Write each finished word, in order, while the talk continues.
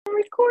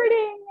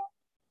Recording.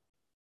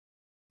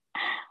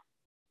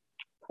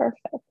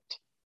 Perfect.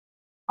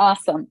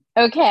 Awesome.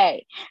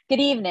 Okay. Good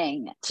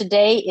evening.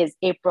 Today is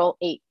April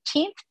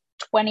 18th,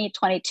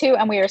 2022,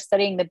 and we are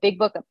studying the Big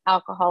Book of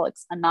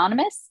Alcoholics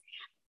Anonymous.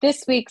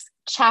 This week's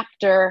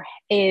chapter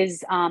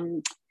is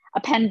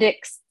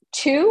Appendix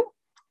 2,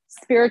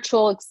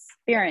 Spiritual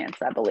Experience,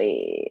 I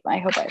believe. I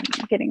hope I'm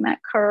getting that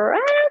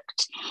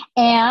correct.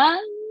 And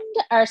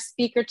our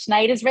speaker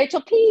tonight is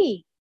Rachel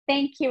P.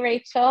 Thank you,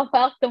 Rachel.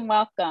 Welcome,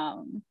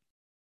 welcome.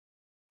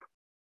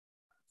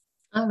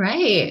 All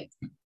right.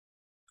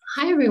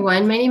 Hi,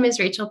 everyone. My name is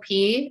Rachel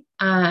P.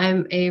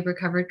 I'm a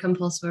recovered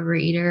compulsive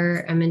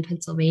overeater. I'm in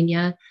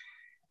Pennsylvania.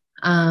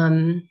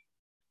 I'm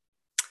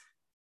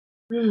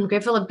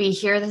grateful to be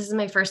here. This is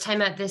my first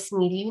time at this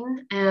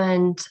meeting,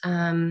 and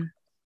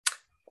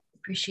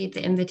appreciate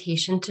the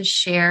invitation to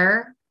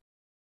share.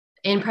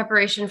 In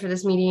preparation for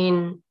this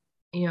meeting,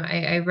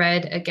 I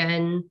read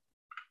again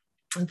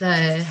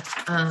the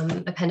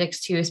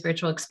Appendix 2,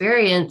 Spiritual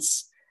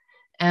Experience,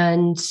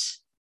 and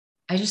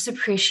I just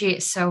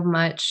appreciate so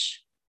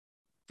much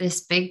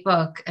this big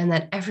book, and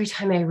that every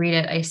time I read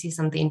it, I see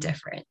something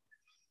different,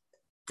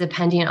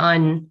 depending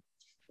on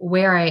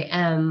where I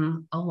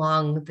am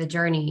along the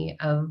journey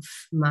of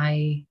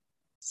my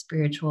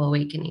spiritual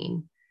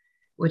awakening,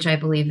 which I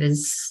believe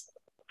is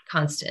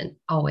constant,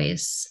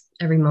 always,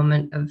 every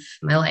moment of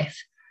my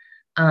life.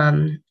 So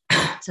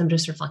I'm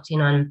just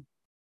reflecting on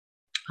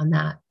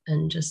that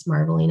and just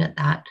marveling at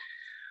that.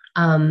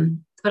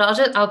 But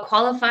I'll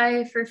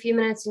qualify for a few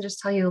minutes and just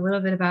tell you a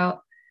little bit about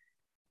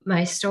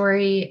my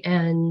story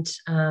and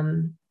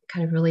kind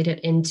of relate it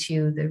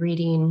into the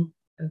reading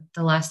of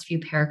the last few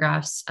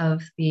paragraphs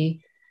of the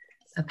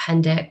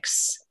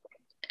appendix.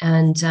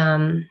 And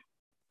I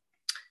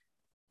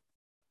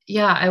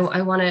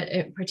want to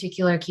in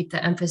particular keep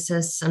the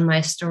emphasis on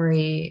my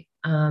story,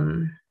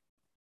 in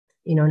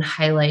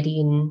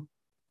highlighting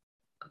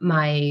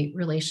my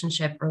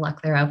relationship or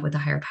lack thereof with a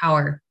higher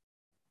power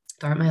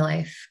throughout my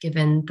life,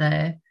 given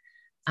the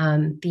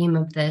theme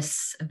of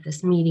this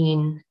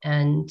meeting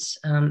and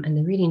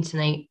the reading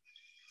tonight.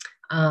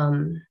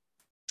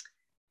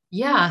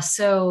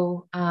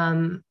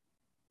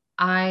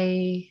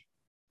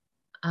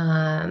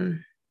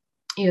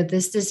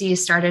 This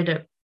disease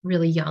started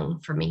really young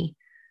for me.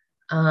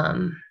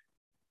 I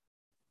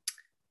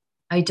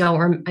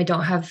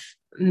don't have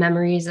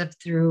memories of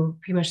through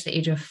pretty much the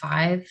age of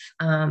 5.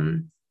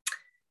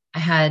 I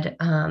had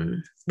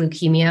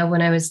leukemia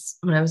when I was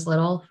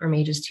little, from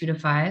ages 2 to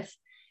 5,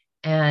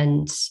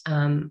 and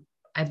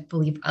I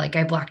believe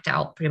I blacked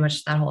out pretty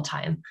much that whole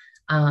time.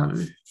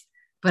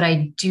 But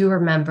I do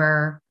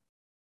remember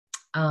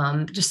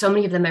just so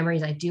many of the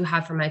memories I do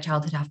have from my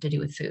childhood have to do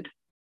with food,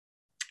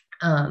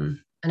 and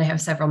I have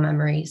several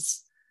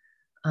memories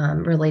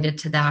related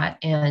to that.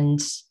 And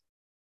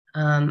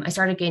I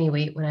started gaining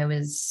weight when I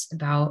was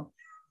about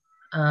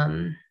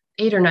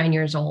 8 or 9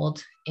 years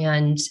old.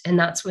 And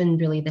that's when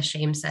really the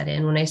shame set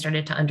in, when I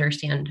started to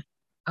understand,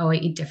 I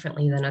eat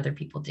differently than other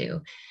people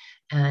do.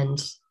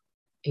 And,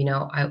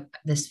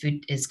 this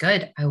food is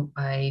good. I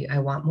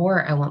want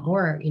more. I want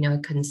more. I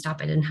couldn't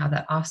stop. I didn't have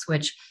that off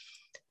switch.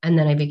 And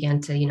then I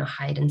began to,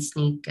 hide and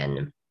sneak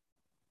and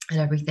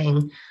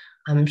everything.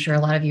 I'm sure a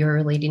lot of you are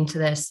relating to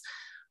this.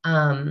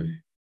 But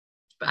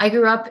I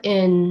grew up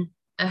in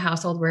a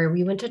household where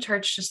we went to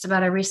church just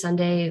about every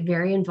Sunday,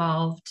 very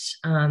involved.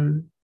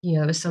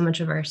 It was so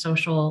much of our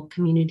social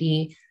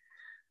community.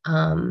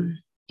 My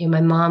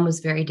mom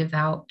was very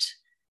devout.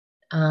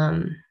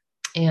 And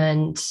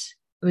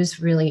it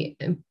was really,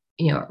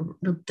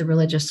 the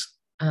religious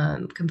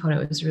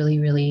component was really,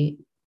 really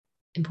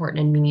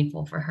important and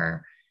meaningful for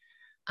her.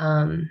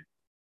 And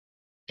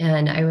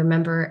I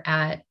remember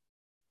at,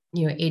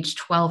 age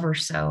 12 or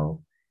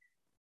so,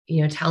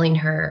 telling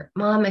her,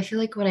 "Mom, I feel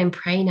like when I'm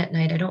praying at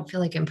night, I don't feel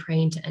like I'm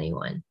praying to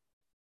anyone."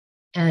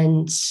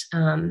 And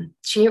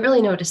she didn't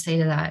really know what to say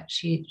to that.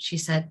 She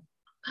said,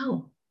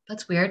 "Oh,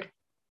 that's weird."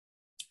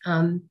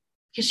 Because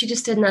she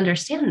just didn't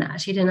understand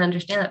that. She didn't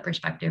understand that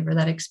perspective or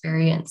that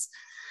experience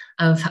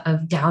of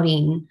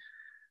doubting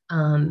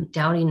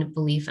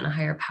belief in a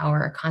higher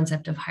power, a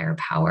concept of higher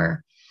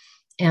power.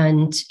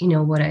 And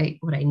what I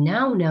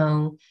now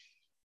know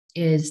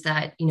is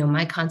that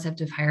my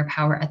concept of higher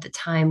power at the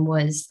time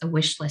was a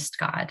wish list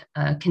God,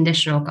 a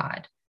conditional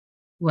God,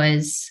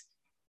 was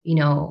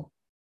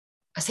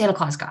a Santa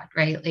Claus God,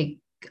 right? Like,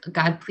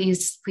 God,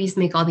 please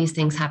make all these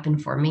things happen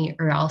for me,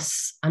 or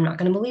else I'm not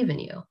going to believe in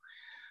you.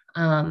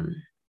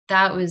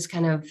 That was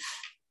kind of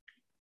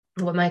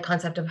what my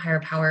concept of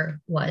higher power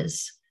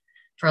was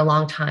for a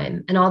long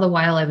time. And all the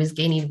while I was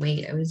gaining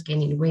weight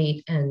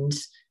and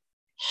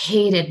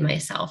hated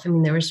myself. I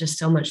mean, there was just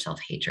so much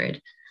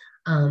self-hatred.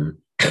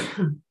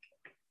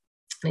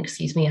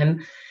 Excuse me,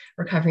 I'm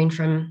recovering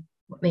from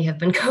what may have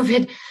been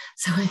COVID,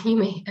 so I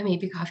may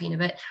be coughing a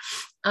bit.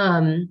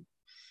 And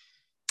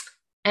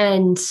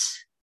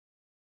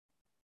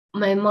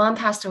my mom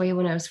passed away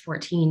when I was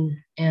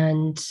 14,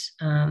 and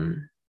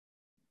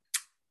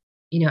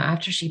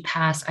after she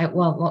passed,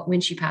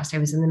 when she passed, I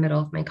was in the middle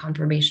of my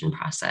confirmation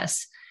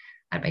process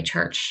at my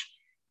church.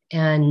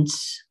 And,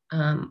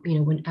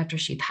 after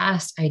she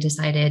passed, I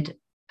decided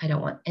I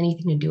don't want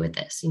anything to do with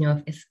this.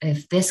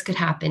 If this could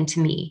happen to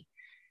me,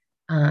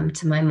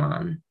 to my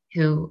mom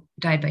who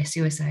died by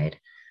suicide,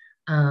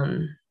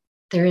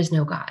 there is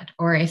no God,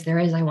 or if there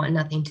is, I want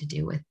nothing to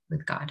do with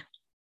God.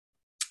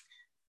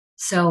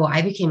 So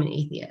I became an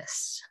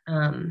atheist.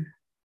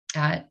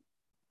 I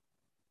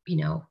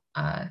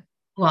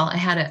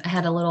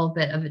had a little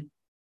bit of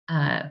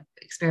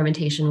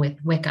experimentation with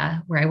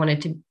Wicca, where I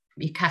wanted to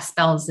cast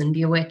spells and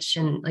be a witch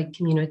and like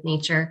commune with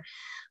nature,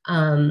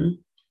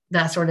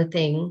 that sort of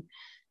thing.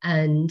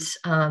 And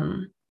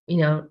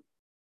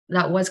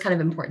that was kind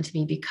of important to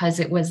me because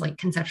it was like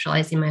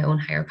conceptualizing my own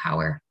higher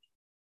power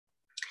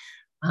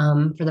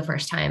for the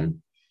first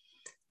time.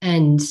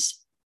 And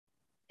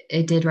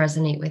it did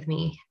resonate with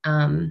me.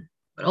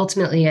 But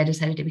ultimately, I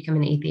decided to become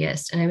an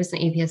atheist, and I was an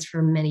atheist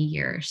for many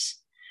years.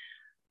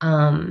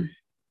 And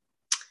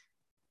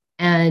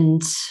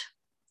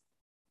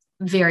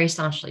very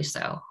staunchly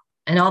so.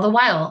 And all the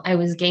while, I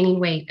was gaining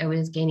weight.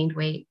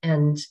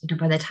 And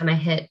by the time I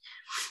hit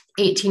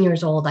 18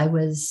 years old, I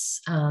was,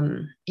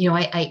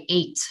 I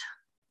ate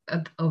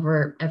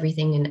over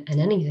everything and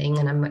anything.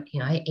 And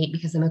I ate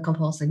because I'm a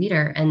compulsive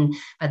eater. And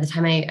by the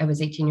time I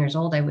was 18 years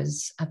old, I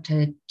was up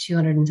to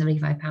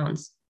 275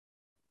 pounds.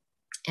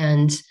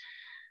 And,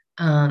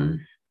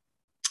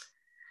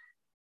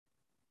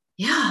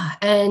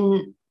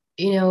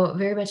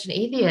 very much an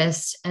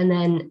atheist. And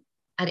then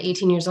at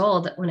 18 years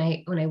old, when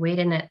I weighed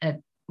in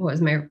at what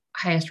was my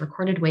highest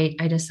recorded weight,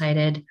 I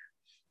decided,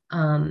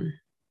 I'm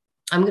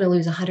going to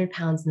lose 100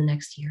 pounds in the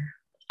next year.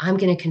 I'm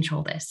going to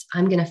control this.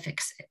 I'm going to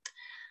fix it.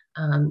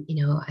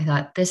 I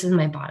thought, this is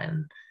my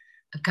bottom.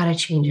 I've got to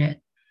change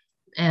it.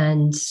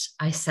 And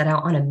I set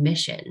out on a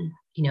mission,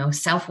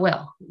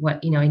 self-will.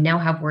 I now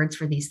have words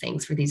for these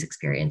things, for these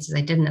experiences.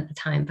 I didn't at the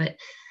time, but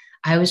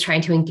I was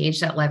trying to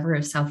engage that lever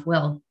of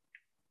self-will.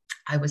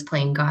 I was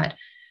playing God,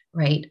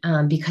 right?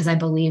 Because I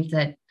believed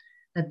that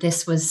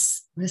this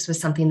was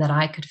something that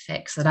I could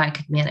fix, that I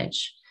could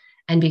manage.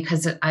 And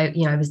because I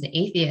was an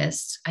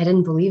atheist, I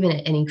didn't believe in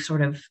any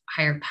sort of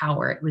higher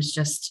power. It was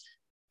just,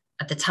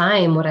 at the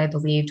time, what I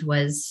believed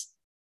was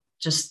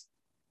just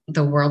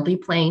the worldly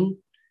plane.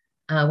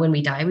 When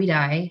we die, we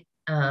die.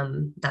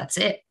 That's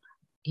it,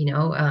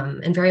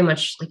 and very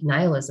much like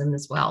nihilism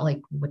as well. Like,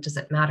 what does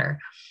it matter?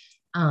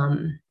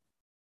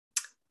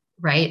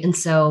 Right. And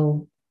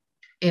so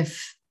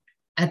if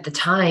at the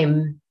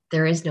time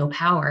there is no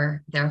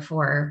power,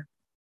 therefore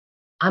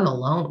I'm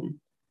alone.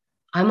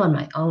 I'm on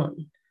my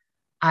own.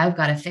 I've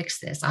got to fix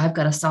this. I've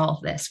got to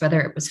solve this,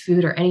 whether it was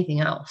food or anything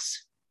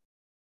else.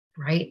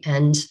 Right.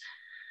 And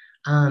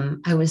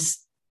I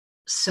was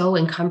so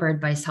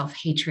encumbered by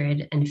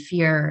self-hatred and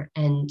fear,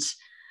 and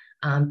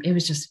it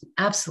was just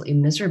absolutely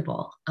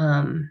miserable.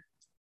 In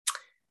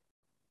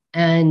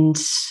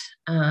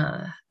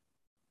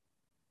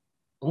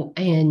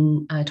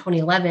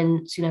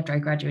 2011, soon after I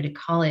graduated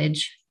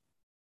college,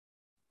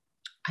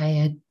 I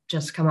had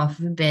just come off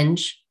of a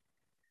binge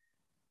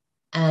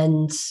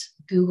and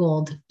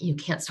Googled, you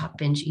can't stop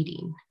binge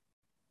eating.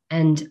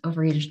 And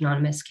Overeaters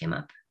Anonymous came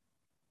up.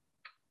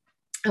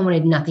 I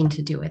wanted nothing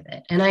to do with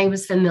it. And I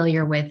was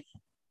familiar with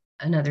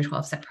another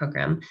 12-step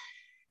program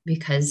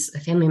because a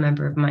family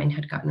member of mine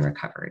had gotten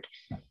recovered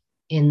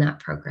in that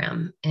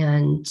program.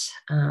 And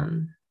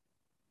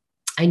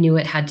I knew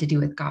it had to do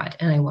with God,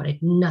 and I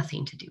wanted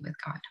nothing to do with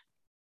God.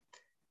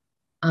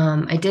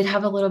 I did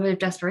have a little bit of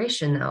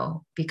desperation,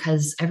 though,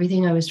 because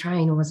everything I was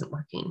trying wasn't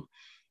working.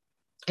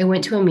 I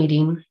went to a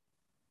meeting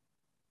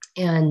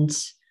and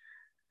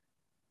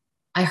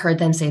I heard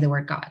them say the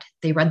word God.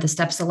 They read the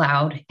steps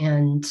aloud,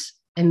 and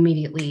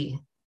immediately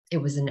it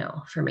was a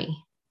no for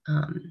me.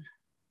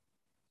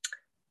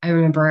 I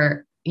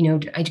remember,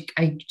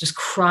 I just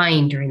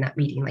crying during that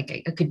meeting.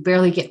 Like I could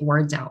barely get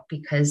words out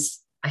because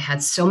I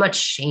had so much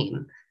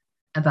shame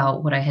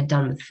about what I had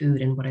done with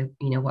food and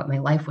what my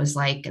life was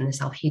like, and the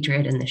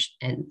self-hatred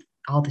and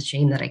all the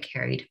shame that I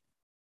carried.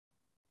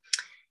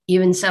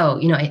 Even so,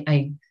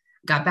 I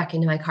got back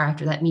into my car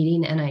after that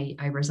meeting, and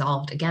I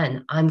resolved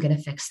again, I'm going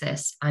to fix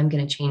this. I'm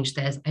going to change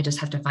this. I just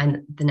have to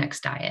find the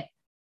next diet,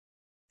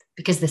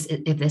 because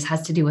if this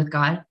has to do with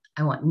God,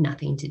 I want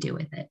nothing to do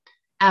with it.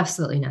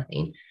 Absolutely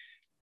nothing.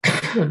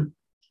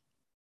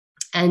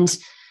 And,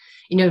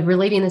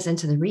 relating this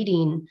into the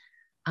reading,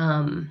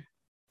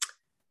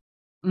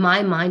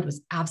 my mind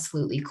was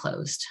absolutely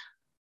closed.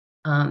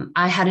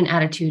 I had an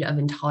attitude of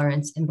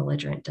intolerance and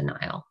belligerent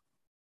denial.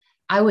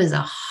 I was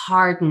a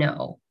hard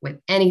no with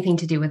anything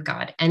to do with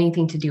God,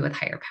 anything to do with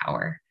higher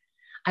power.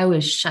 I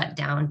was shut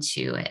down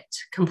to it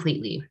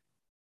completely.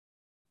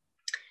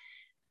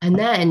 And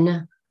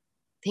then,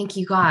 thank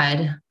you,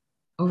 God,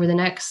 over the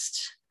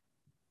next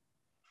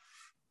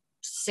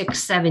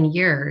 6-7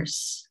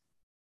 years,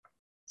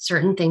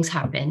 certain things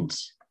happened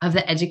of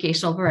the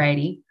educational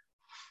variety,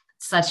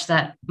 such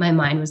that my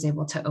mind was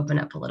able to open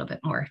up a little bit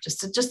more,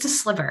 just a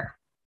sliver.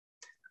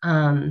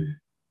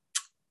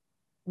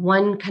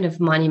 one kind of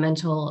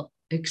monumental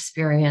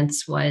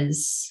experience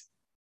was,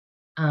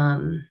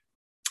 um,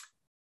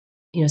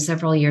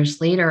 several years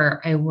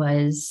later,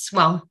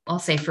 I'll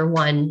say for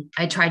one,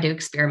 I tried to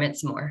experiment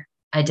some more.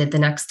 I did the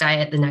next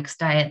diet, the next,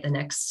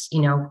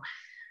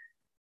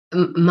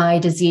 my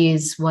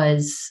disease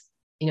was,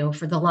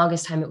 for the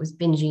longest time, it was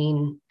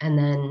binging. And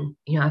then,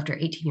 after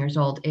 18 years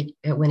old, it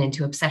went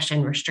into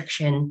obsession,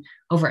 restriction,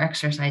 over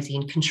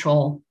exercising,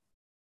 control.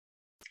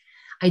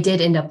 I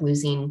did end up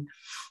losing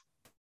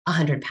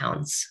 100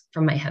 pounds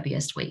from my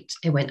heaviest weight.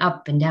 It went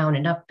up and down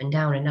and up and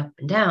down and up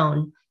and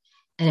down.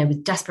 And I was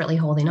desperately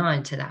holding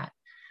on to that.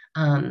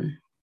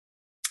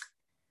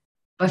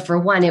 But for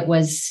one, it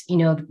was,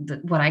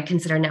 what I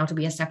consider now to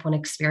be a step one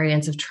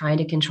experience of trying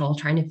to control,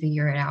 trying to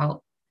figure it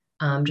out,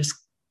 just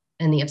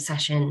in the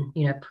obsession,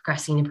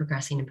 progressing and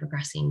progressing and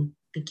progressing.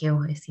 Thank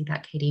you. I see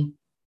that, Katie.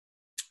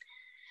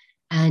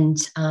 And,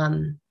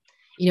 and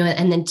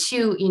then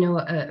two,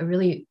 a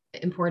really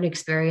important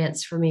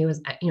experience for me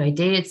was, I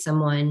dated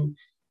someone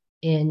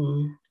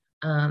in,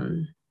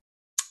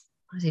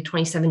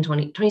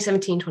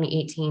 2017,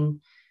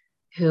 2018,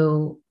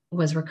 who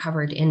was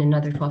recovered in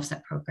another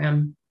 12-step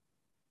program.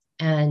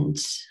 And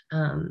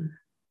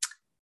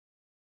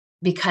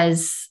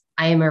because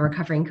I am a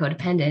recovering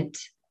codependent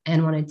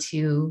and wanted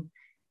to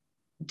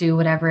do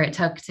whatever it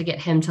took to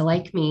get him to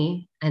like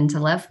me and to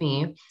love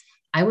me,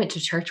 I went to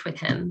church with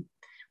him,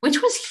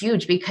 which was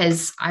huge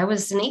because I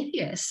was an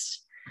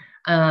atheist.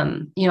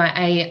 I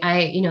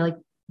like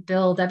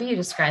Bill W.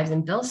 describes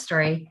in Bill's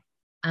story,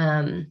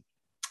 the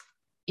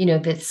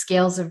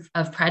scales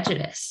of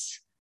prejudice,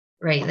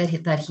 right,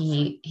 that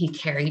he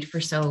carried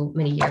for so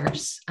many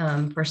years,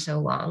 for so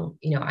long.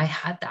 I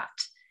had that.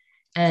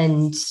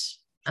 And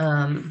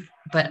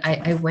but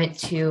I went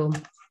to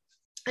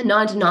a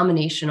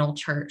non-denominational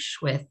church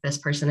with this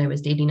person I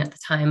was dating at the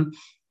time,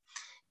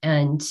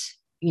 and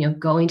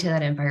going to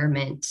that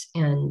environment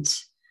and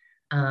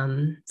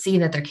seeing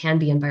that there can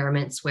be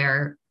environments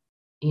where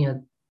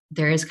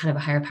there is kind of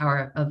a higher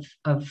power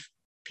of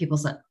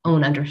people's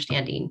own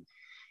understanding.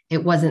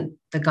 It wasn't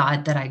the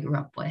God that I grew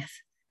up with,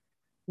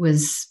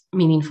 was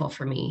meaningful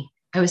for me.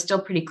 I was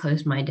still pretty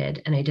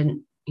closed-minded, and I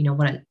didn't,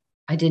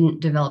 I didn't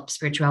develop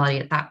spirituality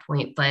at that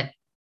point. But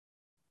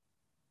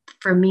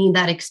for me,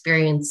 that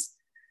experience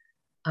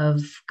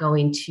of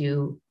going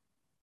to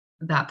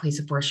that place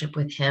of worship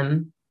with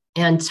him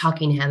and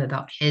talking to him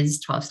about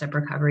his 12-step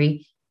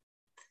recovery,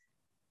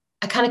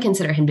 I kind of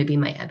consider him to be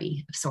my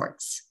Ebby of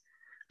sorts.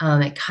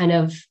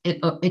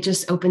 It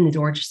just opened the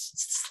door, just a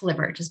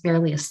sliver, just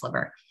barely a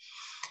sliver.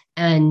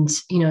 And,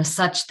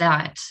 such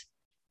that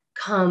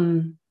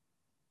come,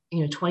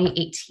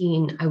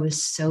 2018, I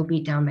was so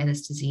beat down by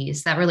this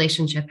disease. That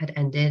relationship had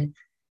ended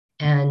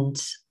and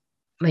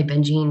my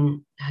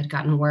binging had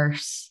gotten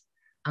worse.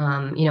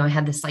 I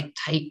had this like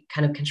tight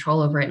kind of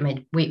control over it.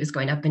 My weight was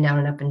going up and down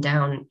and up and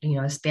down,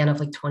 a span of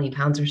like 20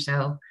 pounds or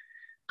so.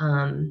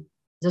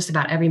 Just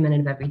about every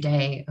minute of every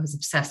day, I was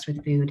obsessed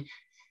with food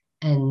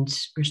and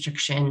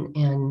restriction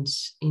and,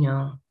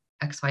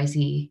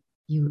 XYZ,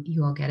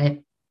 you all get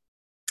it.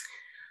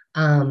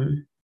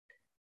 And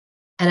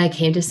I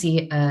came to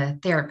see a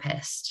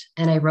therapist,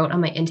 and I wrote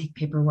on my intake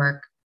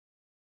paperwork,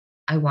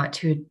 I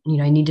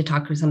need to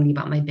talk to somebody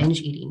about my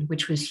binge eating,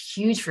 which was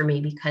huge for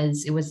me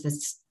because it was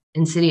this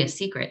insidious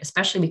secret,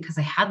 especially because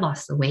I had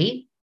lost the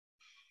weight.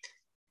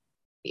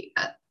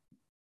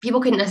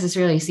 People couldn't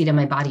necessarily see it in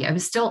my body. I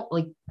was still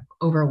like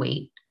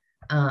overweight.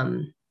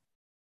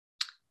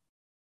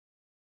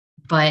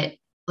 But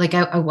like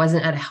I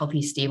wasn't at a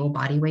healthy, stable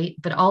body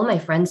weight, but all my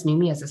friends knew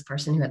me as this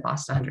person who had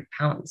lost 100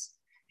 pounds,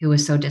 who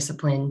was so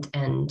disciplined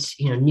and,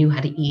 knew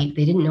how to eat.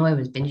 They didn't know I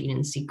was binging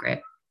in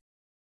secret.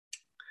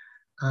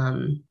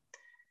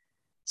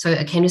 So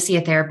I came to see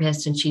a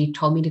therapist, and she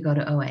told me to go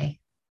to OA.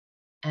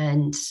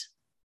 And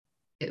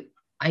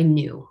I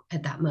knew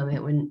at that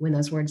moment when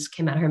those words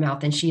came out of her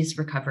mouth, and she's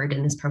recovered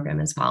in this program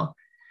as well.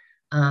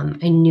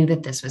 I knew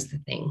that this was the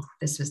thing.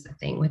 This was the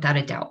thing, without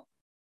a doubt.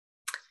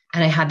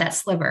 And I had that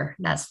sliver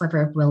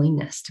of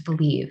willingness to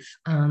believe.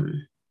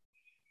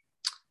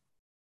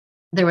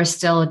 There was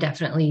still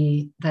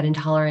definitely that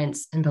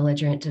intolerance and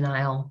belligerent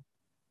denial.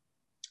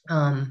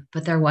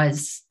 But there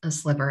was a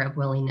sliver of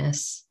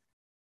willingness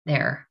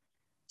there.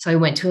 So I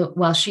went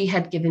she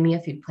had given me a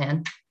food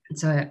plan. And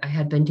so I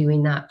had been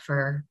doing that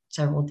for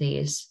several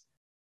days,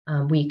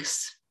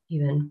 weeks,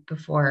 even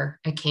before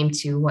I came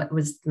to what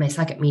was my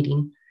second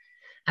meeting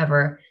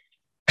ever.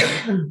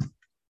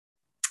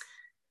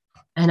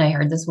 And I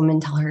heard this woman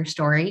tell her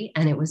story,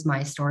 and it was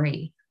my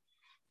story.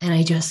 And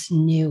I just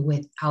knew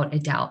without a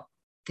doubt,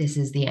 this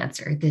is the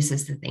answer. This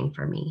is the thing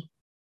for me.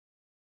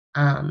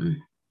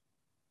 And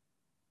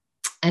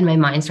my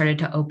mind started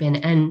to open,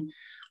 and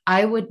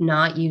I would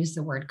not use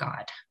the word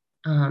God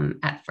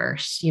at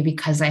first,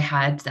 because I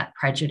had that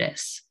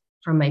prejudice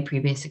from my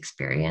previous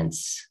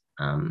experience,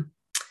 from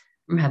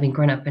having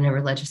grown up in a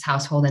religious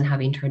household and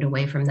having turned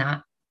away from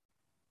that.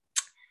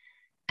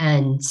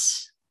 And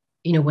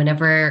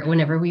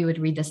whenever we would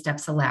read the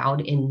steps aloud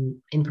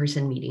in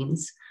in-person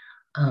meetings,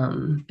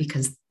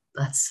 because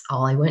that's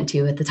all I went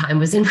to at the time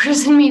was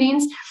in-person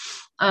meetings.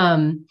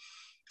 I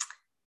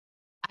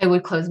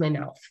would close my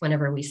mouth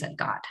whenever we said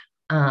God,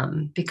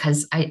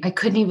 because I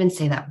couldn't even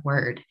say that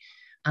word.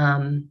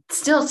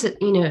 Still,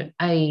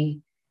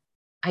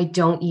 I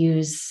don't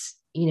use,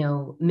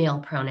 male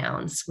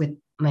pronouns with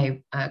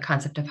my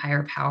concept of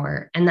higher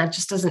power. And that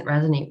just doesn't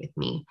resonate with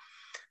me.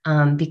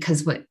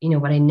 Because what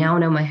I now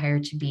know my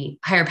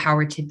higher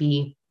power to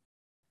be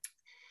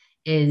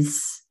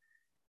is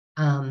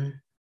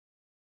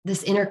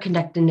this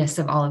interconnectedness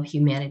of all of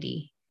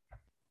humanity,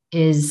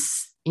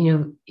 is,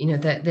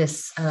 that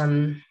this,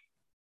 I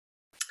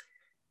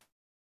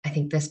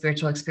think the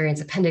spiritual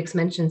experience appendix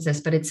mentions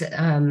this, but it's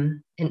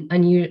an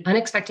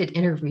unexpected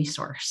inner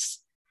resource.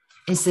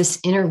 Is this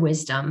inner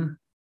wisdom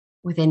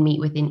within me,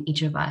 within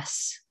each of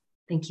us.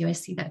 Thank you. I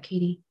see that,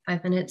 Katie.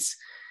 5 minutes.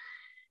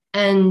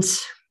 And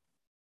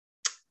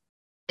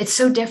it's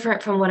so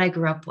different from what I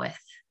grew up with,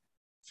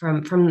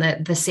 from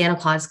the Santa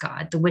Claus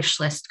God, the wish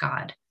list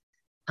God,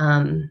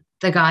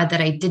 the God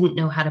that I didn't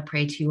know how to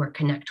pray to or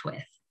connect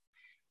with,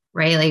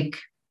 right? Like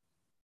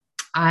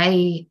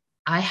I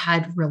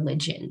had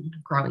religion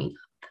growing up.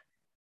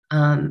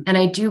 And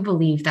I do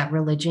believe that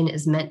religion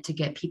is meant to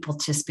get people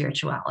to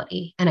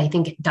spirituality. And I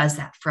think it does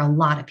that for a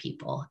lot of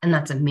people. And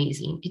that's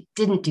amazing. It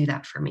didn't do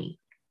that for me.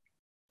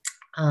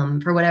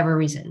 For whatever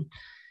reason,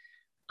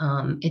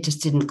 it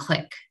just didn't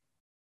click.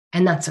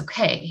 And that's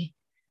okay.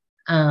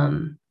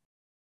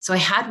 So I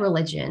had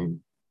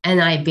religion and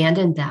I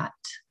abandoned that.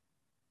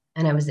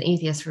 And I was an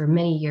atheist for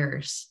many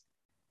years.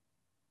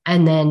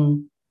 And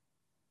then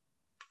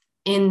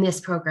in this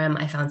program,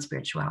 I found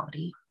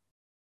spirituality,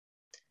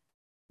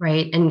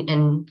 right?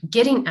 And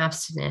getting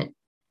abstinent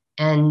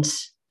and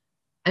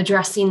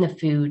addressing the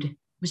food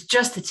was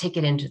just the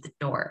ticket into the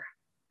door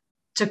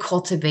to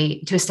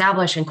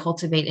establish and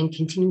cultivate and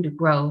continue to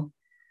grow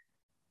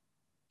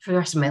for the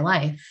rest of my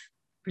life,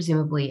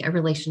 presumably a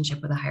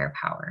relationship with a higher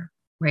power,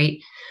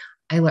 right?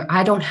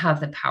 I don't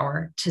have the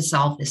power to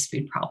solve this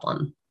food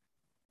problem.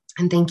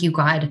 And thank you,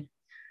 God,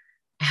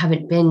 I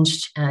haven't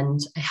binged and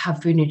I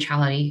have food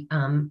neutrality.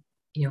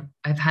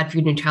 I've had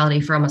food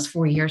neutrality for almost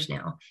 4 years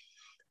now,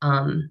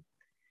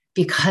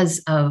 because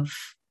of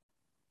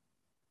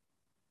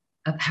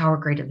a power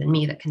greater than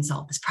me that can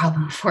solve this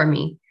problem for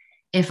me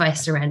if I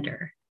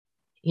surrender.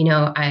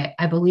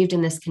 I believed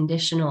in this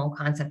conditional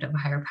concept of a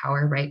higher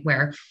power, right?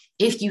 Where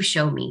if you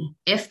show me,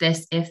 if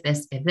this,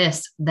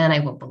 then I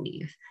will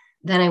believe.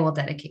 Then I will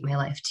dedicate my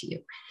life to you.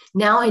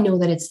 Now I know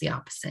that it's the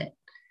opposite.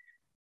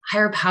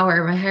 Higher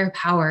power, my higher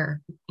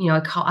power,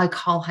 I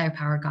call higher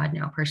power God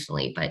now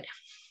personally, but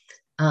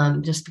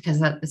just because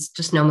that it's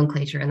just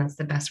nomenclature and that's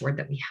the best word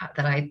that we have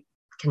that I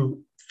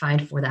can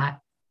find for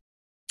that.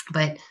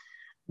 But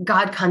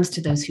God comes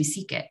to those who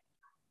seek it.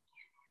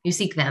 You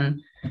seek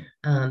them.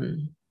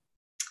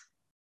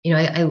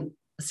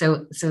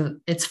 So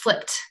it's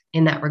flipped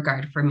in that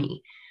regard for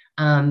me.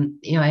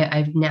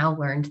 I've now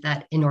learned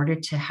that in order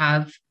to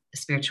have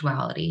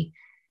spirituality,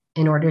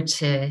 in order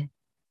to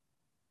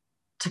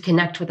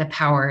connect with a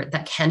power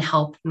that can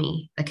help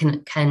me, that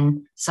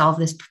can solve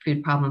this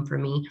food problem for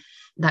me,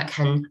 that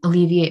can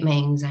alleviate my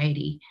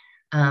anxiety,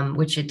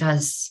 which it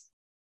does,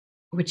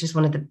 which is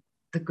one of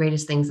the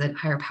greatest things that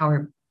higher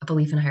power, a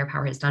belief in higher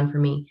power has done for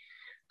me,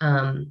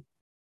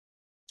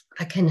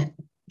 that can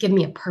give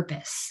me a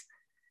purpose,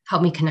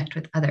 help me connect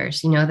with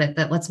others,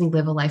 that lets me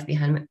live a life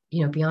beyond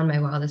my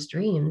wildest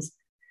dreams.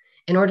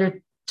 In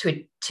order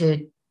to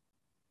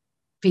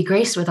be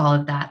graced with all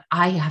of that,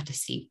 I have to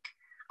seek.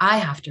 I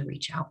have to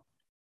reach out.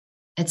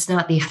 It's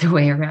not the other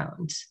way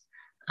around.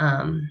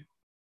 And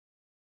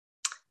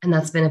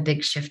that's been a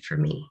big shift for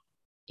me.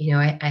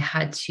 I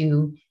had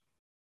to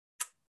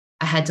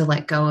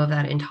let go of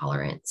that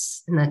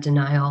intolerance and that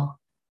denial,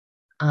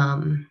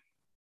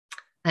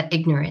 that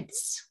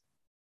ignorance.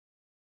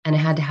 And I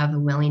had to have the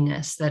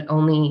willingness that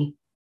only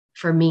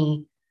for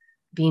me,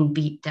 being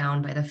beat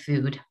down by the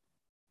food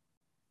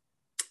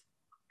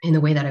in the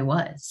way that I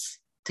was,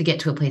 to get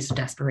to a place of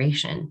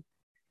desperation,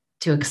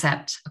 to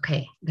accept,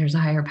 okay, there's a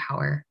higher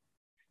power.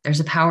 There's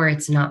a power,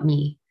 it's not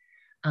me.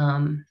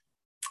 And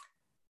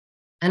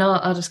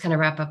I'll just kind of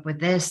wrap up with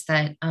this,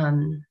 that,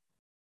 when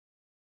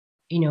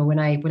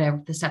I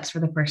wrote the steps for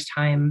the first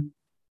time,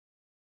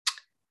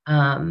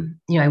 I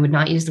would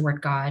not use the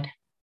word God.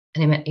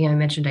 And I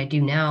mentioned I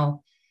do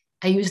now.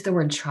 I use the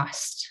word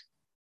trust.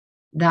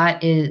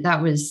 That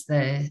was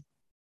the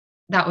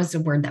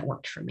word that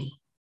worked for me.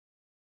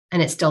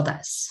 And it still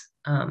does.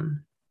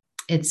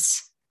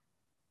 It's,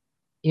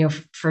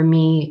 for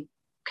me,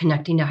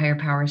 connecting to higher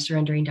power,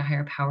 surrendering to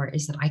higher power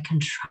is that I can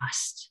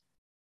trust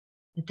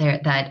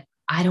that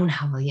I don't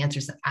have all the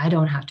answers, that I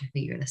don't have to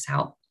figure this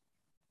out,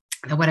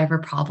 that whatever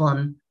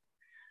problem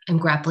I'm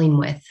grappling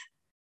with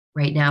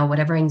right now,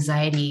 whatever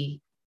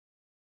anxiety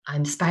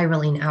I'm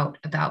spiraling out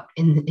about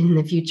in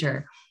the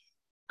future,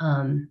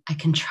 I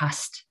can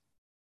trust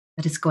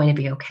that it's going to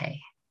be okay,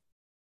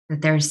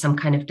 that there's some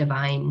kind of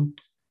divine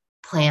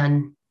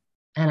plan,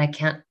 and I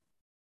can't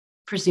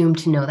presume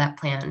to know that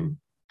plan,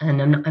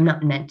 and I'm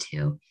not meant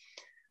to.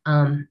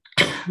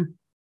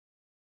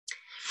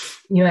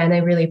 And I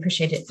really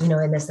appreciate it,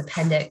 in this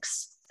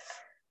appendix,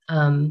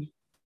 that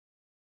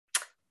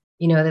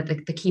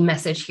the key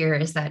message here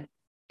is that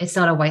it's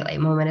not a white light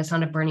moment. It's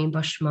not a burning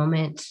bush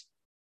moment.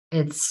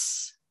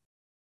 It's,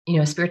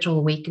 a spiritual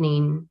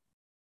awakening,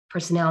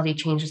 personality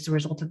change as a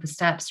result of the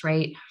steps,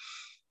 right?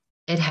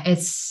 It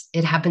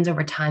happens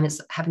over time. It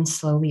happens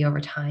slowly over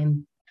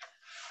time.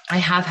 I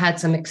have had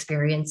some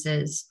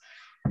experiences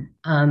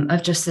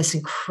of just this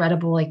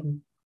incredible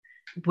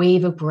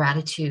wave of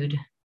gratitude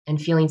and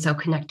feeling so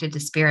connected to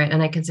spirit.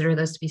 And I consider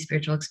those to be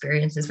spiritual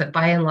experiences, but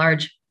by and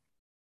large,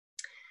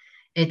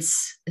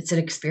 it's an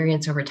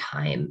experience over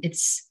time.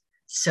 It's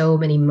so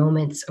many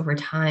moments over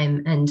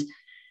time. And,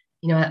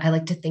 I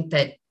like to think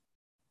that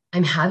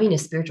I'm having a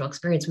spiritual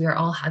experience. We are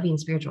all having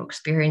spiritual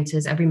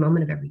experiences every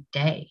moment of every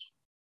day.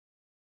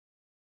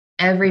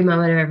 Every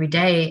moment of every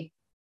day,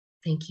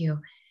 thank you,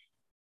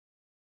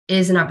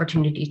 is an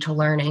opportunity to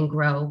learn and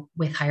grow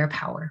with higher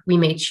power. We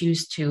may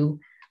choose to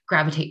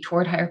gravitate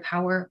toward higher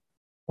power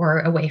or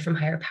away from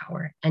higher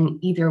power. And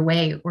either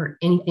way, or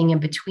anything in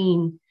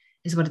between,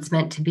 is what it's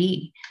meant to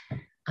be.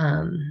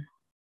 And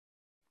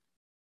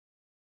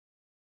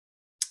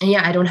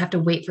yeah, I don't have to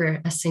wait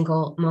for a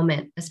single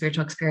moment, a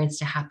spiritual experience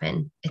to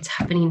happen. It's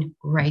happening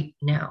right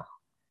now.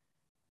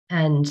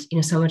 And,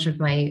 so much of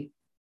my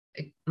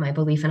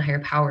belief in higher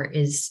power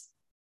is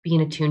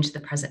being attuned to the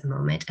present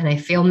moment. And I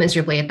fail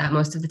miserably at that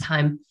most of the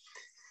time.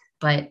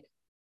 But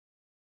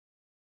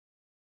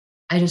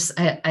I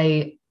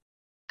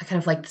kind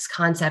of like this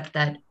concept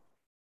that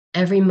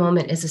every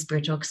moment is a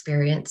spiritual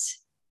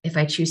experience if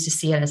I choose to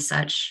see it as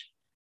such.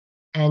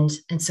 And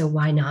so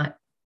why not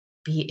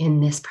be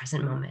in this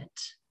present moment,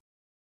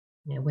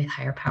 with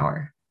higher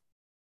power?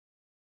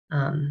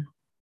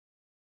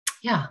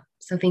 Yeah.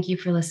 So thank you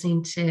for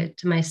listening to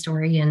my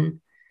story and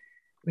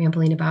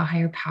rambling about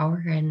higher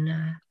power. And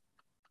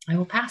I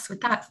will pass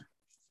with that.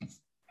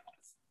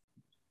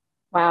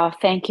 Wow.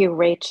 Thank you,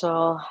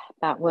 Rachel.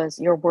 That was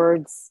your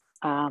words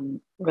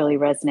really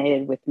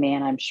resonated with me,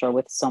 and I'm sure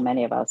with so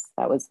many of us.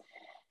 That was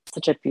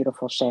such a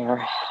beautiful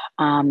share.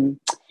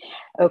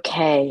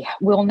 Okay,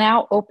 we'll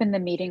now open the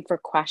meeting for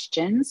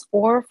questions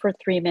or for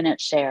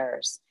 3-minute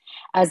shares.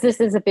 As this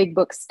is a big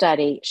book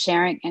study,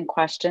 sharing and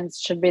questions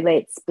should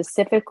relate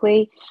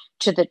specifically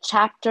to the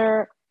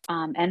chapter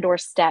and or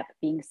step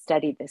being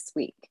studied this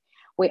week.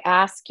 We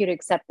ask you to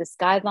accept this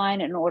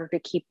guideline in order to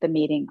keep the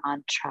meeting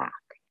on track.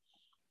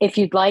 If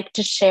you'd like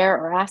to share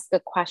or ask a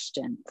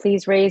question,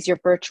 please raise your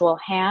virtual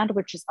hand,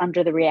 which is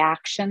under the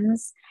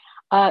reactions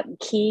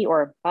key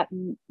or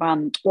button,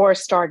 or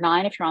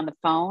 *9 if you're on the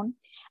phone.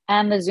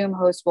 And the Zoom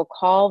host will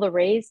call the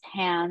raised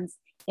hands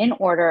in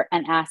order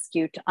and ask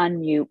you to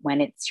unmute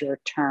when it's your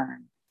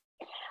turn.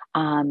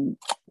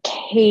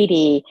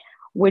 Katie,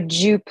 would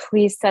you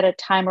please set a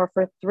timer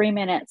for 3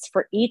 minutes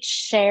for each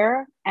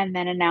share and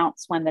then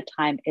announce when the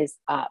time is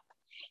up?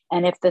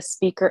 And if the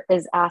speaker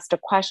is asked a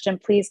question,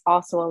 please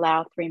also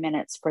allow 3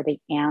 minutes for the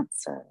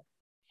answer.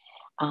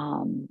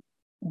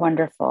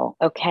 Wonderful.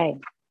 Okay.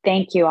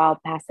 Thank you.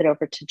 I'll pass it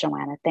over to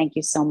Joanna. Thank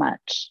you so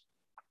much.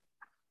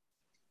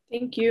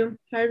 Thank you.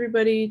 Hi,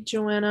 everybody.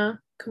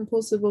 Joanna,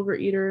 compulsive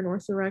overeater and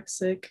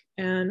orthorexic.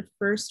 And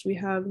first we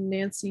have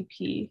Nancy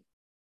P.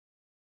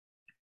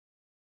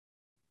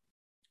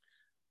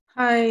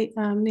 Hi,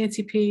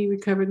 Nancy P.,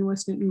 recovered in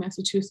West Newton,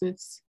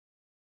 Massachusetts.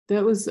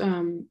 That was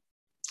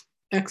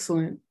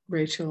excellent,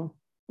 Rachel,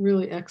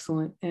 really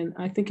excellent. And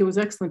I think it was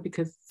excellent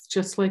because it's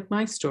just like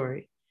my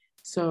story.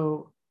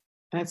 So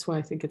that's why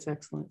I think it's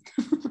excellent.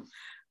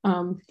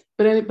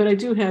 But I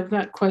do have,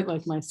 not quite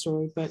like my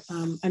story, but,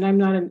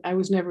 and I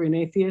was never an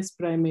atheist,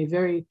 but I'm a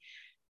very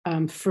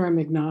firm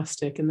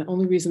agnostic. And the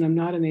only reason I'm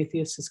not an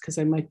atheist is because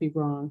I might be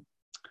wrong.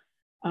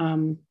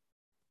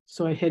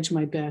 So I hedge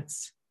my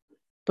bets.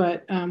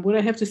 But what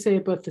I have to say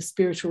about the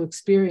spiritual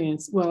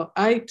experience, well,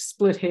 I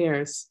split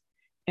hairs,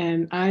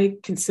 and I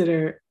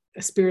consider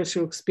a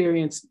spiritual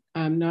experience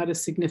not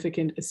as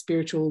significant as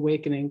spiritual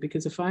awakening,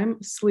 because if I'm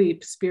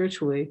asleep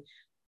spiritually,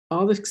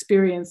 all the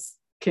experience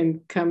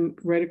can come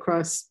right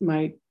across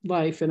my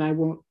life and I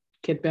won't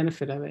get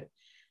benefit of it.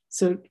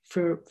 So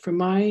for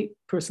my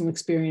personal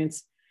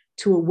experience,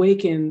 to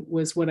awaken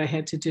was what I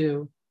had to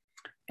do.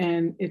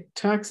 And it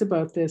talks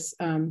about this,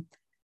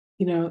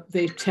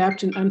 they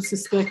tapped an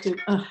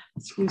unsuspected,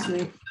 excuse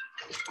me.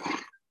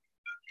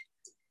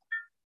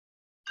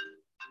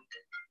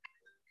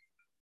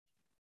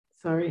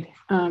 Sorry.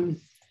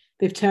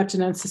 They've tapped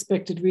an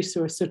unsuspected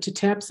resource. So to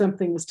tap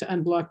something is to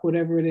unblock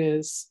whatever it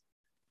is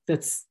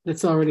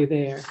that's already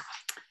there.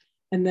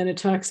 And then it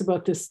talks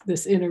about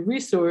this inner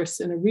resource,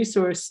 and a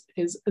resource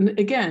is,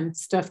 again,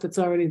 stuff that's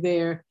already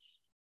there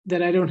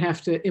that I don't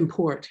have to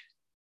import.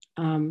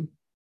 And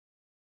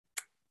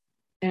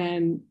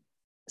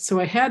so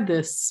I had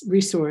this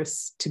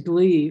resource to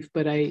believe,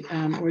 but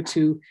or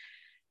to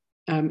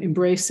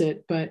embrace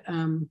it, but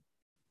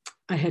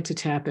I had to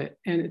tap it.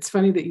 And it's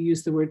funny that you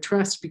use the word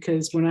trust,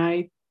 because when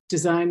I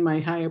designed my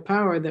higher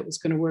power that was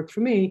going to work for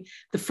me,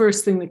 the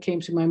first thing that came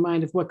to my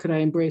mind of what could I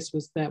embrace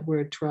was that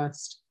word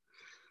trust.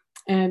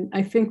 And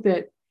I think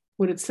that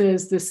what it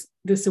says,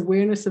 this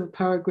awareness of a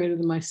power greater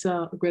than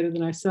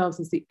ourselves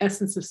is the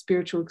essence of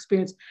spiritual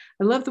experience.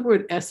 I love the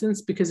word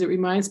essence because it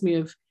reminds me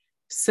of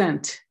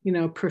scent,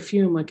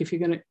 perfume. Like if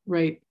you're going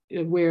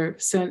to wear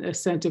a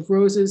scent of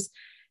roses,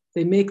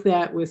 they make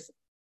that with,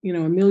 a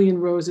million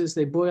roses,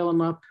 they boil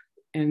them up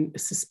and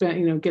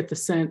suspend, get the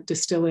scent,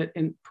 distill it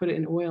and put it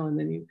in oil, and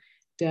then you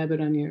dab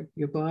it on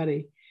your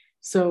body.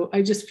 So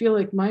I just feel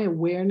like my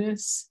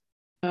awareness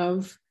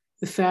of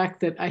the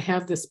fact that I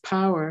have this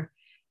power,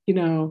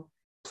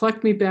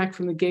 plucked me back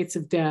from the gates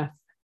of death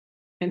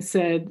and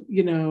said,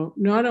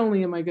 not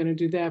only am I going to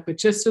do that, but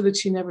just so that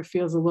she never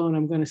feels alone,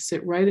 I'm going to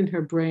sit right in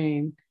her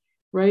brain,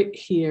 right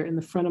here in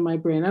the front of my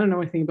brain. I don't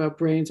know anything about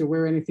brains or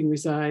where anything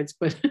resides,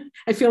 but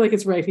I feel like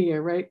it's right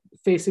here, right,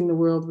 facing the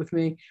world with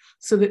me,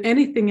 so that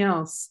anything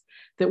else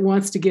that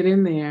wants to get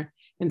in there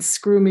and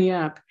screw me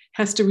up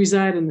has to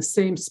reside in the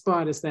same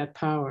spot as that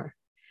power.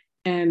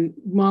 And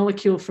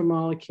molecule for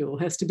molecule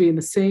has to be in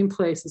the same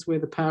place as where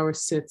the power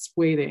sits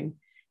waiting,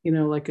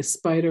 like a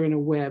spider in a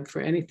web for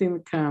anything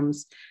that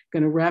comes,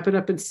 going to wrap it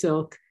up in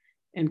silk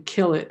and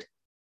kill it.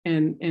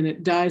 And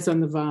it dies on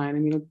the vine. I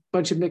mean, a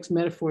bunch of mixed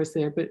metaphors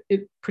there, but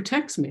it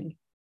protects me.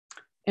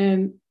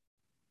 And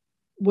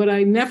what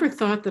I never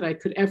thought that I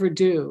could ever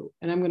do,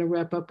 and I'm going to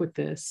wrap up with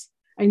this,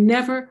 I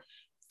never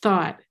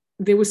thought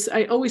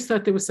I always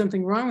thought there was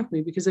something wrong with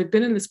me because I've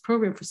been in this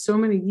program for so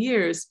many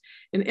years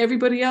and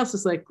everybody else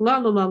is like, la,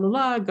 la, la, la,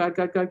 la, God,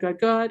 God, God, God,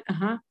 God,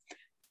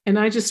 And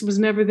I just was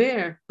never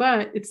there.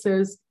 But it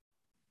says,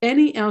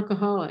 any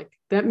alcoholic,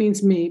 that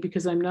means me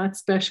because I'm not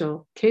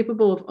special,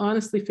 capable of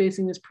honestly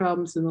facing his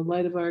problems in the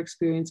light of our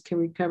experience can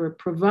recover,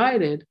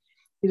 provided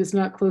he does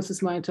not close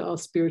his mind to all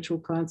spiritual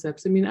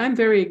concepts. I mean, I'm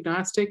very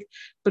agnostic,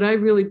 but I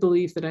really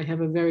believe that I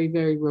have a very,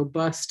 very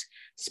robust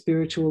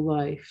spiritual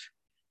life.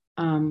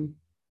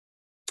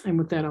 And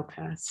with that, I'll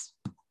pass.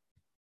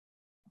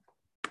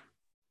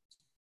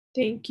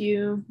 Thank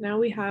you. Now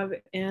we have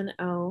Ann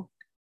L.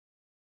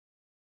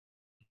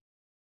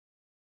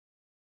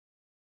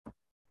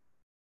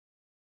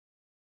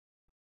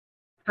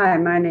 Hi,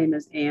 my name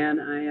is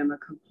Ann. I am a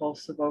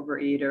compulsive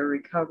overeater,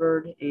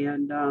 recovered,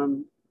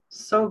 and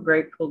so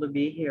grateful to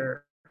be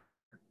here.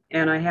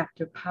 And I have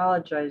to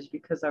apologize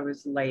because I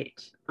was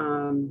late.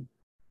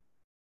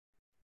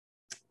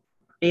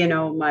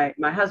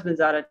 My husband's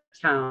out of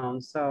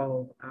town,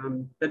 so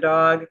the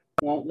dog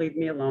won't leave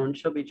me alone.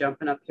 She'll be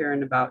jumping up here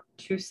in about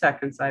 2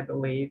 seconds, I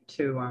believe,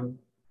 to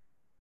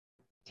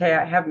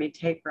have me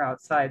take her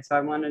outside. So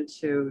I wanted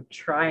to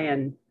try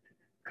and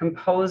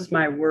compose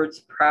my words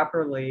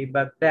properly,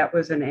 but that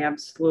was an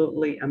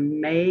absolutely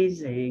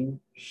amazing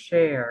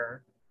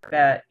share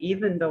that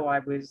even though I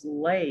was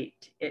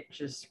late, it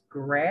just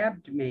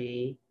grabbed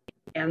me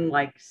and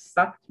like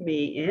sucked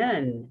me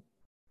in.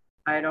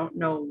 I don't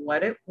know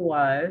what it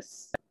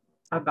was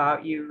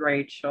about you,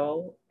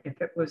 Rachel.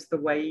 If it was the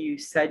way you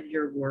said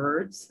your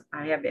words,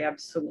 I have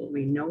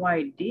absolutely no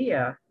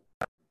idea.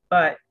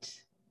 But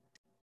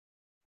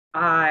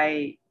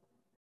I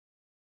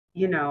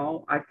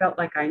felt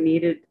like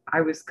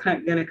I was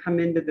going to come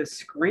into the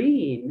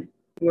screen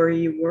where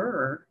you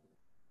were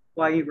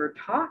while you were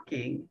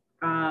talking.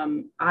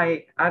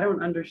 I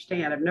don't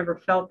understand. I've never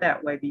felt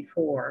that way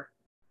before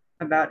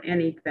about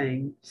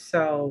anything.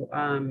 So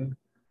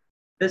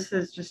this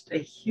is just a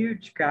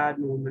huge God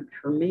moment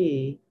for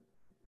me.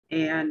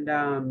 And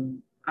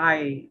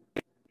I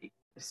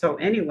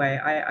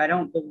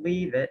don't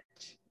believe it,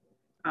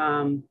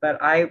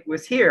 but I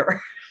was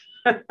here.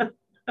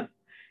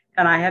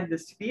 And I had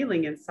this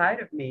feeling inside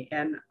of me,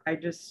 and I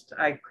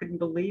couldn't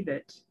believe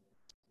it.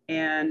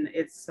 And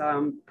it's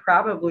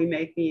probably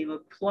made me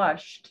look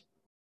flushed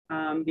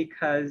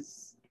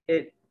because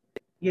it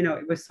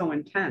was so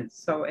intense.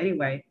 So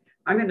anyway,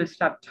 I'm going to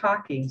stop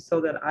talking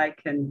so that I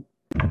can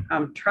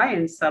try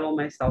and settle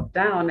myself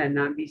down and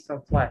not be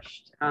so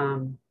flushed.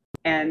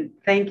 And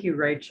thank you,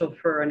 Rachel,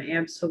 for an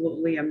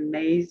absolutely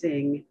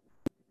amazing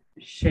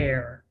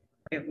share.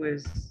 It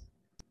was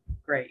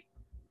great.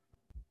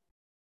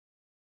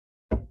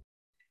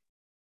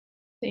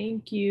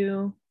 Thank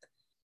you.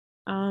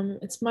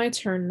 It's my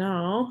turn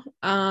now.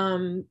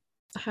 Hi,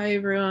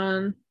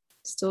 everyone.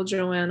 Still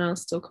Joanna,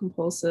 still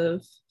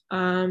compulsive.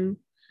 I'm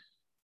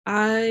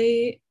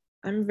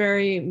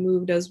very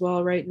moved as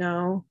well right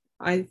now.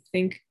 I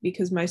think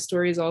because my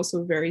story is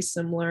also very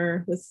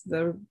similar with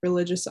the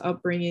religious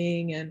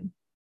upbringing, and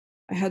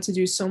I had to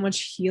do so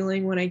much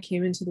healing when I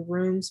came into the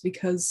rooms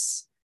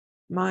because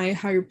my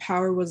higher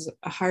power was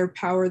a higher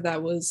power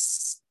that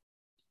was,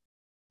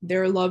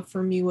 their love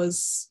for me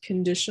was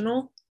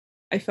conditional.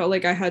 I felt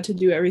like I had to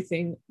do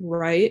everything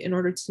right in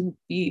order to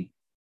be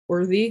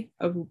worthy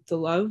of the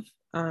love.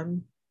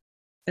 And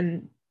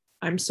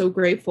I'm so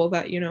grateful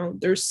that,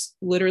 there's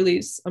literally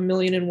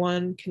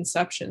 1,000,001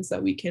 conceptions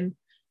that we can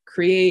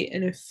create.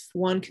 And if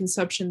one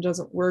conception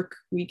doesn't work,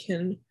 we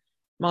can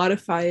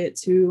modify it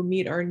to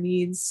meet our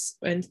needs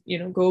and,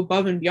 go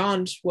above and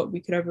beyond what we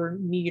could ever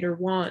need or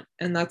want.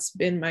 And that's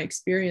been my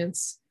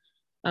experience.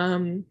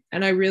 And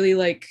I really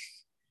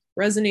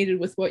resonated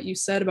with what you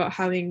said about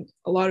having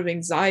a lot of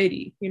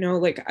anxiety. You know,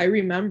 like I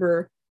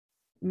remember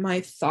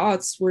my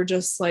thoughts were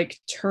just like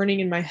turning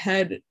in my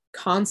head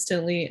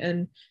constantly.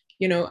 And,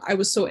 you know, I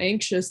was so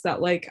anxious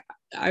that like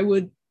I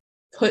would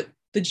put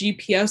the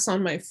GPS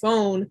on my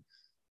phone,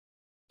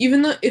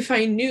 even though if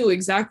I knew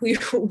exactly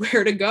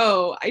where to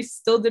go, I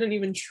still didn't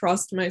even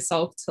trust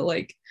myself to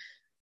like,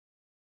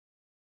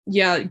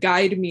 yeah,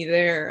 guide me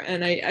there.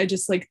 And I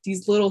just like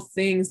these little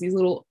things, these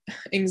little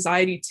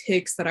anxiety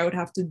ticks that I would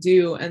have to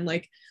do, and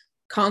like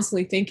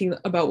constantly thinking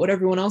about what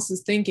everyone else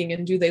is thinking,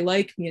 and do they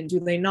like me and do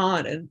they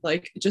not, and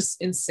like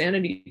just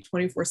insanity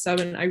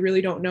 24/7. I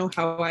really don't know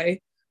how I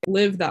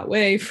lived that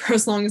way for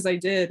as long as I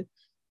did.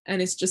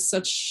 And it's just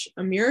such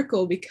a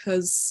miracle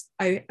because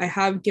I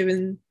have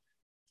given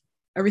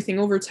everything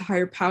over to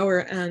higher power,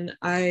 and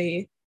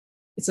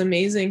it's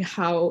amazing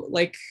how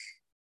like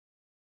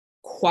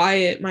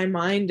quiet my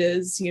mind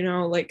is, you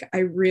know, like I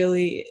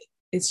really,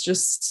 it's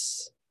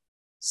just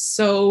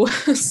so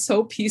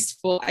so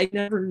peaceful. I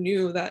never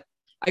knew that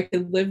I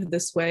could live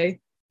this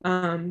way.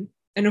 And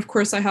of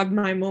course I have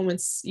my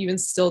moments even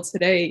still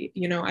today.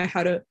 You know, I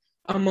had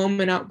a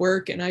moment at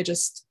work, and I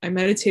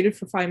meditated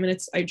for 5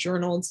 minutes, I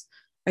journaled,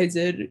 I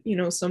did, you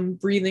know, some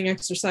breathing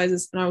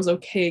exercises, and I was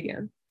okay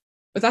again.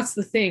 But that's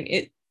the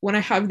thing, when I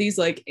have these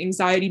like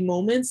anxiety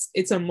moments,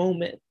 it's a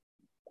moment.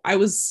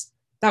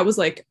 That was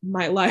like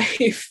my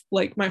life,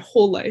 like my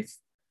whole life.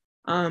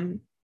 And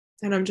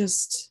I'm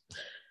just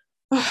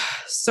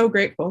so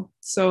grateful.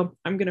 So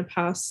I'm gonna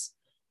pass,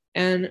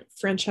 and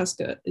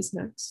Francesca is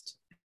next.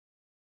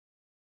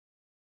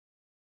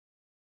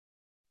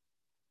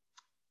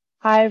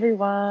 Hi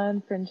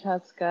everyone,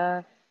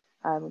 Francesca.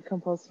 I'm a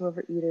compulsive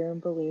overeater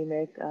and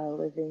bulimic,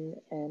 living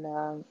in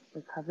a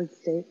recovered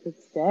state for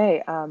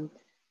today.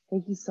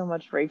 Thank you so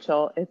much,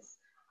 Rachel.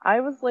 I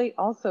was late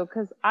also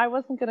because I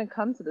wasn't going to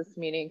come to this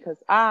meeting because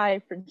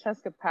I,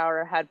 Francesca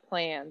Power, had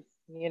plans.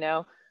 You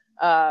know,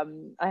 I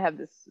had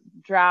this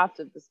draft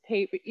of this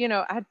paper. You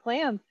know, I had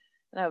plans,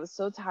 and I was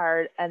so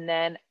tired. And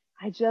then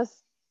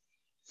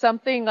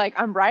something like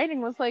I'm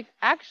writing was like,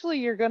 actually,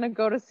 you're going to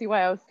go to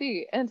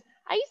CYOC. And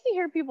I used to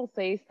hear people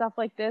say stuff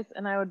like this,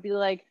 and I would be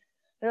like,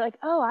 they're like,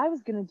 oh, I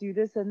was going to do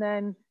this, and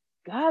then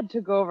God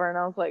took over. And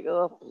I was like,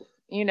 oh,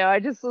 you know, I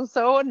just was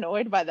so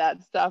annoyed by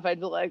that stuff. I'd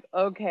be like,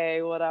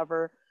 okay,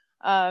 whatever.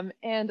 And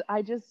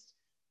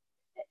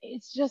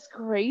it's just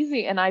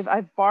crazy. And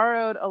I've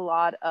borrowed a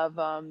lot of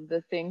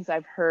the things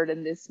I've heard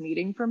in this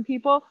meeting from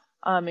people,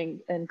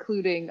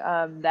 including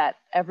that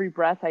every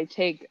breath I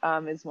take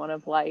is one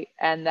of light,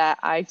 and that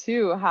I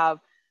too have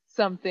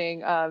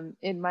something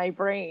in my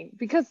brain.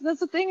 Because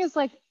that's the thing is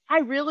like,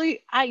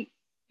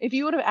 if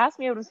you would have asked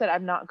me, I would have said,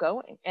 I'm not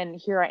going. And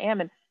here I am.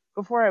 And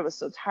before I was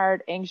so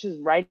tired, anxious,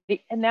 writing.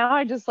 And now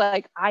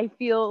I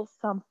feel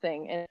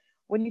something. And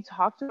when you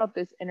talked about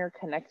this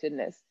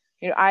interconnectedness,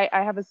 you know, I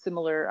have a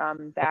similar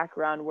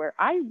background where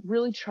I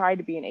really tried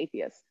to be an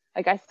atheist.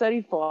 Like I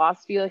studied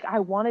philosophy. Like I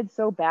wanted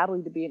so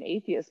badly to be an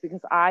atheist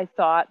because I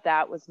thought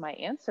that was my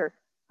answer.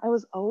 I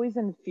was always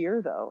in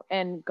fear though.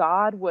 And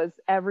God was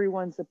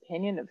everyone's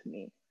opinion of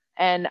me.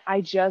 And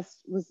I just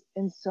was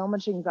in so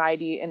much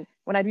anxiety. And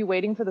when I'd be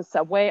waiting for the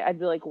subway, I'd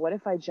be like, what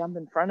if I jump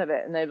in front of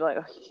it? And they'd be like,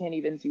 oh, you can't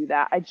even do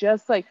that. I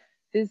just like,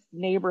 this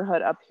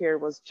neighborhood up here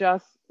was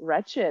just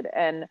wretched.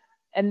 And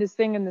this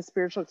thing in the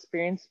spiritual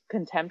experience,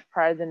 contempt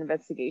prior to the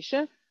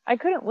investigation, I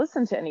couldn't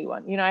listen to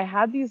anyone. You know, I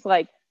had these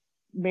like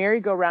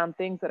merry-go-round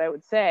things that I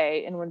would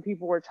say. And when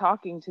people were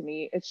talking to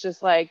me, it's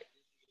just like,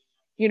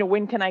 you know,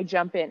 when can I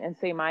jump in and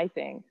say my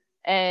thing?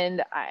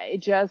 And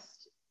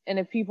and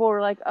if people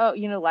were like, oh,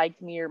 you know,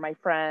 liked me or my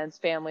friends,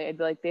 family, I'd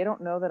be like, they don't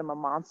know that I'm a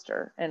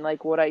monster and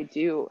like what I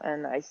do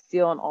and I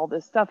steal and all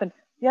this stuff. And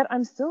yet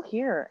I'm still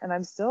here and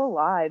I'm still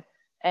alive.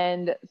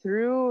 And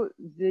through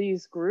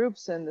these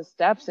groups and the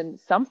steps and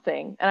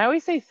something, and I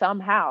always say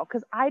somehow,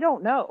 because I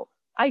don't know.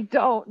 I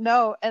don't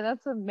know. And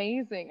that's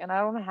amazing. And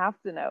I don't have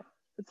to know.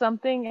 But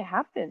something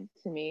happened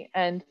to me.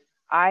 And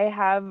I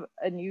have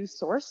a new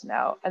source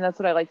now. And that's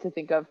what I like to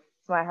think of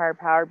as my higher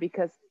power,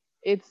 because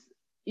it's,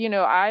 you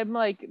know, I'm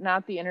like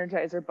not the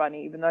Energizer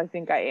Bunny, even though I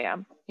think I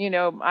am. You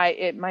know,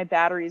 my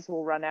batteries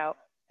will run out.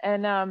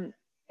 And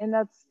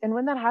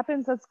when that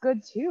happens, that's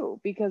good too,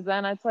 because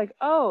then it's like,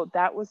 oh,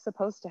 that was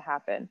supposed to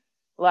happen.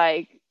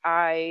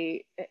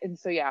 And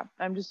so yeah,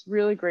 I'm just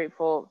really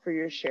grateful for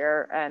your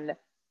share, and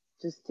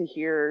just to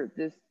hear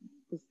this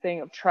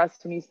thing of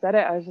trust. When you said it,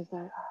 I was just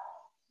like,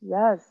 oh,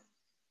 yes,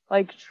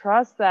 like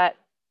trust that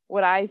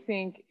what I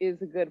think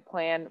is a good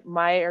plan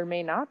might or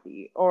may not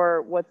be,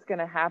 or what's going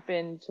to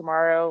happen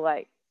tomorrow.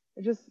 Like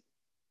it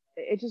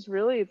just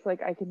really, it's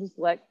like I can just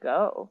let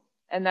go.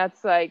 And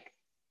that's like,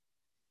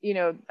 you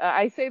know,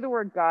 I say the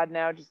word God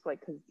now just like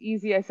because it's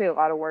easy. I say a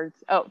lot of words.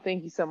 Oh,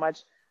 thank you so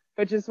much.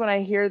 But just when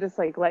I hear this,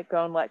 like, let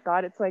go and let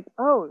God, it's like,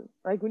 oh,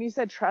 like when you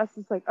said trust,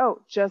 it's like,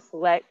 oh, just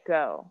let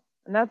go.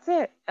 And that's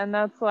it. And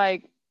that's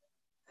like,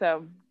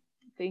 so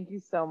thank you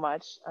so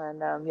much.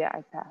 And yeah,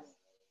 I pass.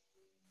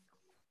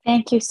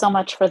 Thank you so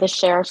much for the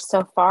share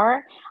so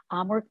far.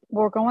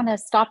 We're going to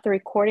stop the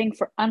recording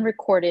for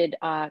unrecorded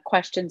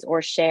questions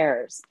or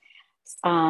shares.